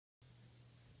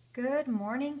Good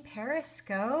morning,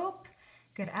 Periscope.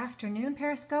 Good afternoon,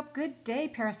 Periscope. Good day,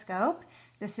 Periscope.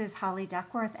 This is Holly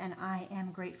Duckworth, and I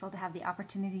am grateful to have the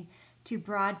opportunity to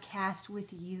broadcast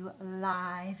with you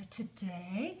live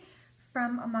today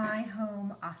from my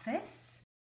home office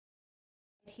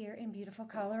here in beautiful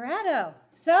Colorado.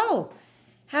 So,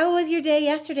 how was your day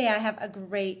yesterday? I have a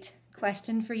great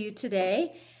question for you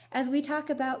today as we talk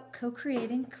about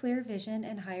co-creating clear vision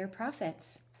and higher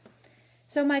profits.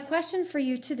 So my question for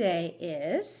you today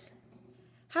is,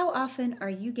 how often are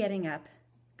you getting up,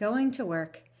 going to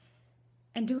work,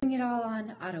 and doing it all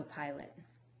on autopilot?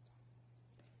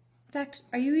 In fact,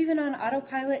 are you even on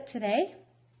autopilot today?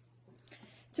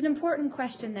 It's an important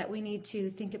question that we need to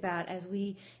think about as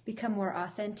we become more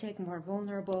authentic, more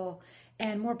vulnerable,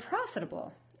 and more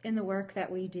profitable in the work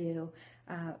that we do,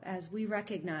 as we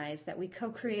recognize that we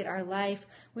co-create our life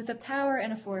with a power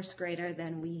and a force greater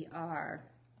than we are.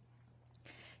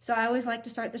 So I always like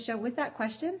to start the show with that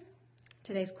question.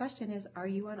 Today's question is, are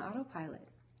you on autopilot?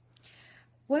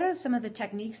 What are some of the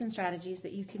techniques and strategies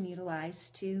that you can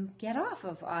utilize to get off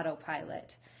of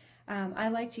autopilot? I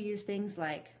like to use things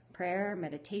like prayer,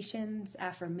 meditations,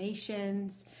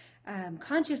 affirmations,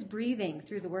 conscious breathing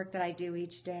through the work that I do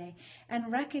each day,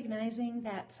 and recognizing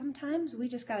that sometimes we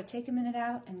just got to take a minute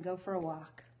out and go for a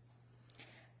walk.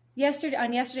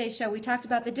 On yesterday's show, we talked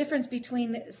about the difference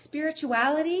between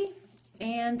spirituality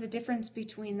and the difference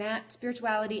between that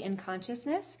spirituality and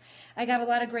consciousness. I got a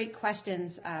lot of great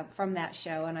questions from that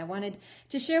show, and I wanted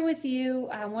to share with you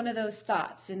one of those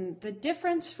thoughts. And the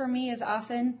difference for me is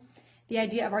often the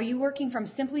idea of, are you working from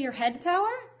simply your head power,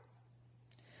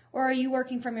 or are you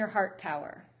working from your heart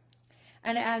power?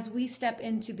 And as we step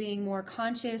into being more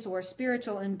conscious or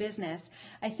spiritual in business,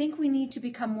 I think we need to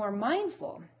become more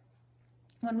mindful.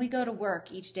 When we go to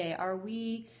work each day, are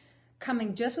we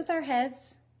coming just with our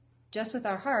heads, just with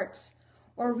our hearts,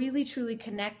 or really truly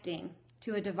connecting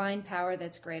to a divine power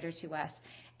that's greater to us?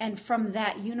 And from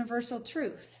that universal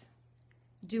truth,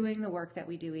 doing the work that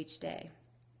we do each day.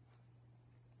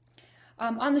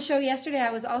 On the show yesterday,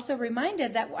 I was also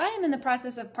reminded that I am in the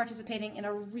process of participating in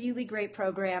a really great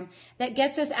program that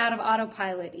gets us out of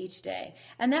autopilot each day.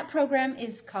 And that program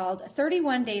is called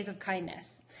 31 Days of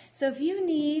Kindness. So if you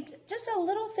need just a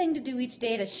little thing to do each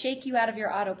day to shake you out of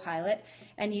your autopilot,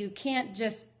 and you can't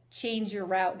just change your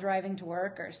route driving to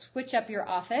work or switch up your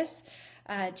office,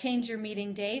 change your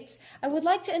meeting dates, I would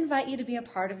like to invite you to be a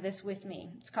part of this with me.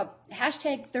 It's called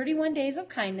hashtag 31 Days of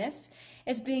Kindness.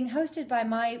 It's being hosted by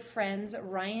my friends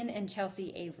Ryan and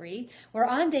Chelsea Avery. We're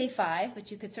on day 5,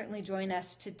 but you could certainly join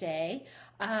us today.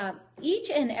 Each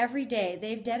and every day,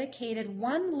 they've dedicated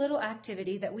one little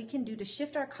activity that we can do to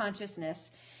shift our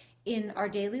consciousness in our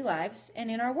daily lives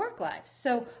and in our work lives.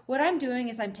 So what I'm doing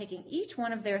is I'm taking each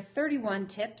one of their 31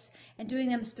 tips and doing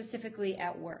them specifically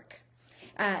at work.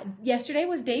 Yesterday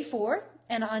was day 4,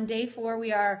 and on day 4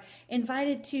 we are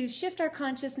invited to shift our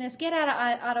consciousness, get out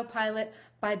of autopilot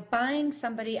by buying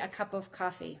somebody a cup of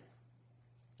coffee.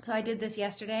 So I did this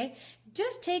yesterday,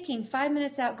 just taking 5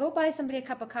 minutes out, go buy somebody a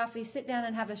cup of coffee, sit down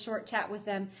and have a short chat with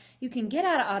them. You can get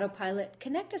out of autopilot,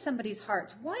 connect to somebody's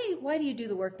hearts. Why do you do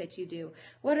the work that you do?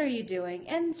 What are you doing?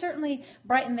 And certainly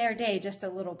brighten their day just a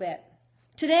little bit.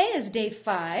 Today is day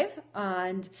 5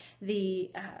 on the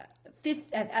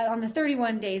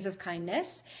 31 Days of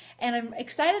Kindness, and I'm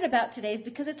excited about today's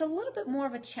because it's a little bit more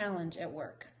of a challenge at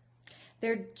work.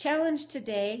 Their challenge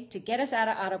today, to get us out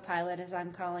of autopilot, as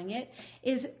I'm calling it,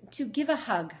 is to give a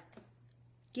hug.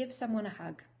 Give someone a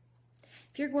hug.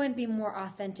 If you're going to be more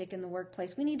authentic in the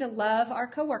workplace, we need to love our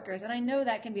coworkers. And I know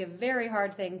that can be a very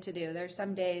hard thing to do. There's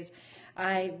some days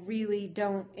I really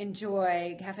don't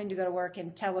enjoy having to go to work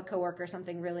and tell a coworker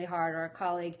something really hard, or a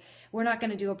colleague, we're not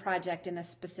going to do a project in a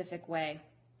specific way.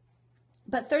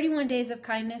 But 31 Days of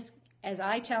Kindness, as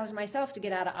I challenge myself to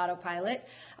get out of autopilot,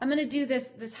 I'm going to do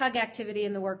this hug activity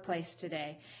in the workplace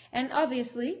today. And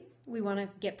obviously, we want to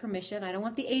get permission. I don't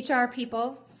want the HR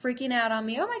people freaking out on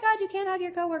me. Oh my God, you can't hug your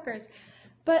coworkers.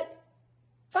 But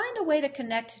find a way to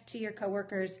connect to your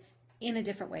coworkers in a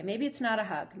different way. Maybe it's not a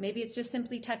hug. Maybe it's just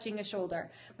simply touching a shoulder,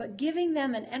 but giving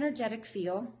them an energetic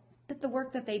feel that the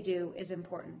work that they do is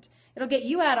important. It'll get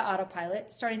you out of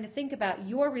autopilot, starting to think about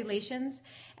your relations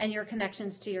and your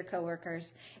connections to your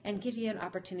coworkers, and give you an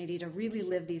opportunity to really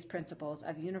live these principles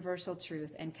of universal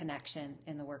truth and connection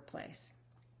in the workplace.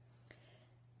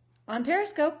 On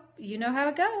Periscope, you know how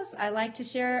it goes. I like to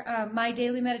share my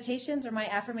daily meditations or my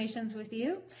affirmations with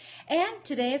you. And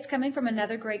today it's coming from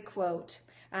another great quote.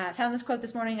 I found this quote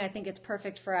this morning. I think it's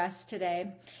perfect for us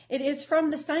today. It is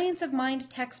from the Science of Mind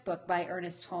textbook by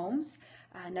Ernest Holmes.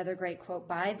 Another great quote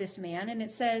by this man, and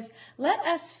it says, "Let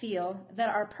us feel that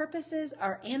our purposes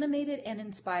are animated and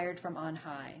inspired from on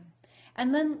high.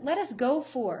 And then let us go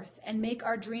forth and make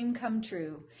our dream come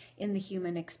true in the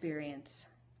human experience."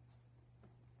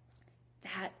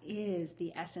 That is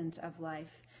the essence of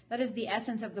life. That is the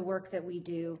essence of the work that we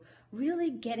do. Really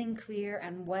getting clear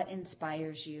on what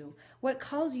inspires you, what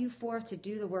calls you forth to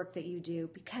do the work that you do,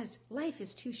 because life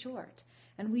is too short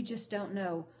and we just don't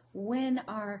know when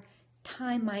our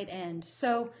time might end.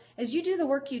 So as you do the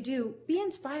work you do, be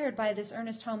inspired by this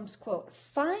Ernest Holmes quote.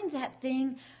 Find that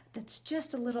thing that's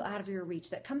just a little out of your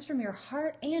reach, that comes from your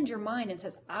heart and your mind and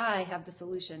says, I have the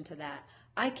solution to that.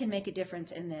 I can make a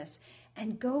difference in this.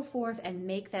 And go forth and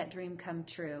make that dream come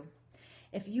true.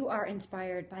 If you are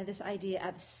inspired by this idea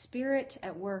of spirit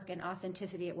at work and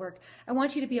authenticity at work, I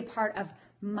want you to be a part of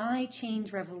my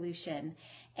change revolution.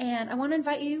 And I want to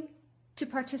invite you to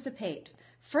participate.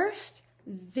 First,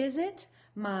 visit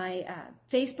my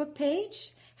Facebook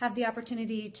page. Have the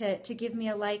opportunity to give me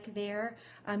a like there.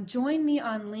 Join me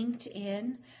on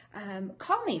LinkedIn.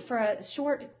 Call me for a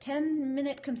short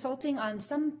 10-minute consulting on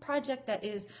some project that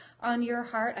is on your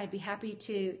heart. I'd be happy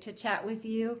to chat with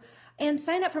you. And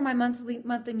sign up for my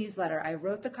monthly newsletter. I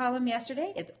wrote the column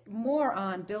yesterday. It's more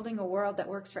on building a world that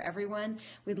works for everyone.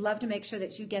 We'd love to make sure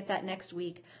that you get that next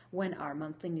week when our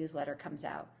monthly newsletter comes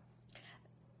out.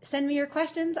 Send me your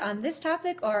questions on this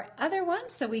topic or other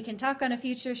ones so we can talk on a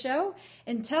future show.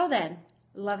 Until then,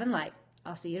 love and light.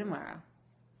 I'll see you tomorrow.